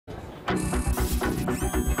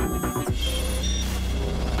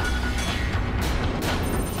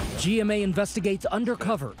GMA investigates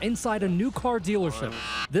undercover inside a new car dealership.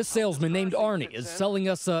 This salesman named Arnie is selling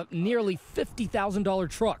us a nearly $50,000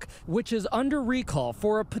 truck, which is under recall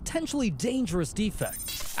for a potentially dangerous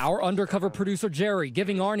defect. Our undercover producer Jerry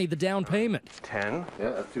giving Arnie the down payment. 10.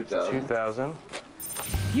 Yeah, that's 2,000. 2,000.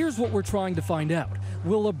 Here's what we're trying to find out.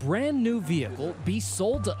 Will a brand new vehicle be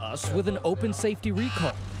sold to us with an open safety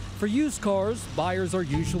recall? For used cars, buyers are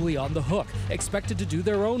usually on the hook, expected to do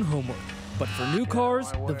their own homework. But for new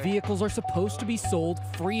cars, the vehicles are supposed to be sold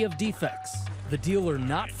free of defects. The dealer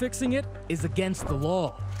not fixing it is against the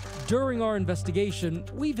law. During our investigation,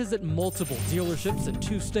 we visit multiple dealerships in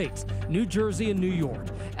 2 states, New Jersey and New York,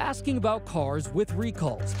 asking about cars with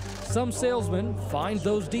recalls. Some salesmen find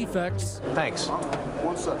those defects. Thanks.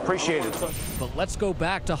 Appreciate it. But let's go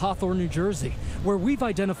back to Hawthorne, New Jersey, where we've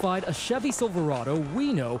identified a Chevy Silverado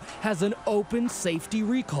we know has an open safety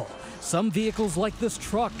recall. Some vehicles like this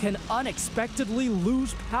truck can unexpectedly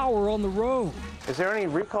lose power on the road. Is there any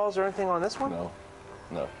recalls or anything on this one? No.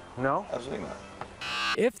 No. No? Absolutely not.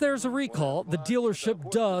 If there's a recall, the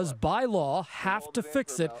dealership does, by law, have to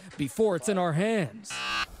fix it before it's in our hands.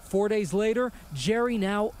 4 days later, Jerry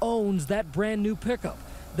now owns that brand new pickup.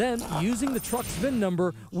 Then, using the truck's VIN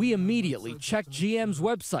number, we immediately check GM's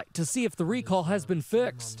website to see if the recall has been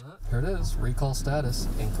fixed. Here it is, recall status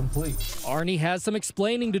incomplete. Arnie has some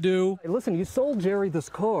explaining to do. Hey, listen, you sold Jerry this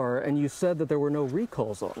car and you said that there were no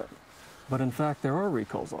recalls on it. But in fact, there are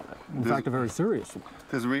recalls on it. In fact, a very serious one.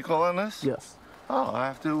 There's a recall on this? Yes. Oh, I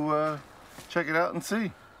have to check it out and see.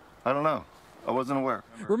 I don't know. I wasn't aware.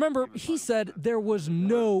 Remember, he said there was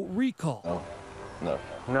no recall. No.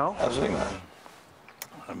 No. No? Absolutely not.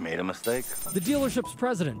 I made a mistake. The dealership's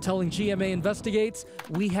president telling GMA Investigates,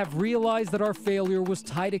 "We have realized that our failure was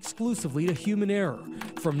tied exclusively to human error.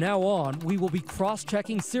 From now on, we will be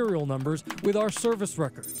cross-checking serial numbers with our service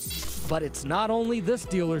records." But it's not only this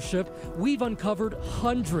dealership. We've uncovered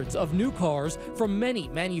hundreds of new cars from many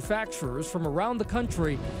manufacturers from around the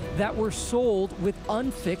country that were sold with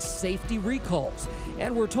unfixed safety recalls.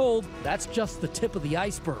 And we're told that's just the tip of the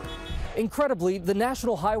iceberg. Incredibly, the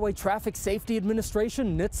National Highway Traffic Safety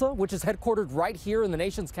Administration, NHTSA, which is headquartered right here in the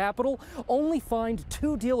nation's capital, only fined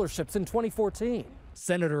 2 dealerships in 2014.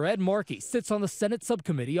 Senator Ed Markey sits on the Senate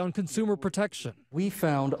Subcommittee on Consumer Protection. We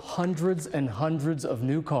found hundreds and hundreds of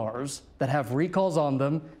new cars that have recalls on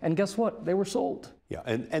them, and guess what? They were sold. Yeah,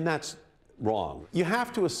 and that's wrong. You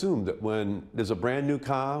have to assume that when there's a brand new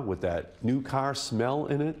car with that new car smell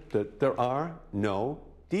in it, that there are no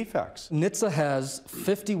defects. NHTSA has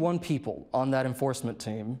 51 people on that enforcement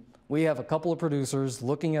team. We have a couple of producers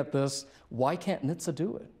looking at this. Why can't NHTSA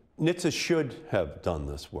do it? NHTSA should have done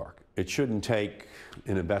this work. It shouldn't take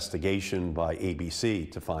an investigation by ABC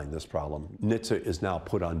to find this problem. NHTSA is now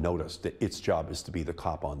put on notice that its job is to be the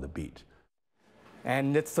cop on the beat.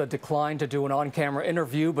 And NHTSA declined to do an on-camera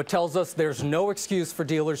interview, but tells us there's no excuse for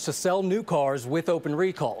dealers to sell new cars with open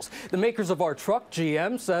recalls. The makers of our truck,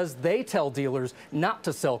 GM, says they tell dealers not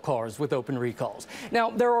to sell cars with open recalls.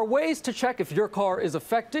 Now, there are ways to check if your car is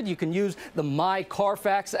affected. You can use the My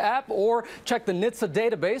Carfax app or check the NHTSA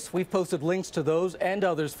database. We've posted links to those and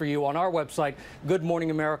others for you on our website,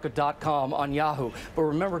 goodmorningamerica.com on Yahoo. But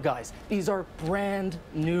remember, guys, these are brand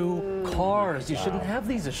new cars. You shouldn't have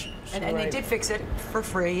these issues. And they did fix it for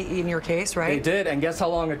free in your case, right? They did, and guess how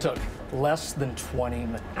long it took? Less than 20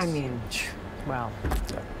 minutes. I mean, wow.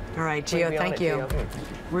 All right, Gio, thank you.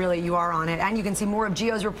 Really, you are on it. And you can see more of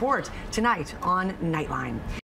Gio's report tonight on Nightline.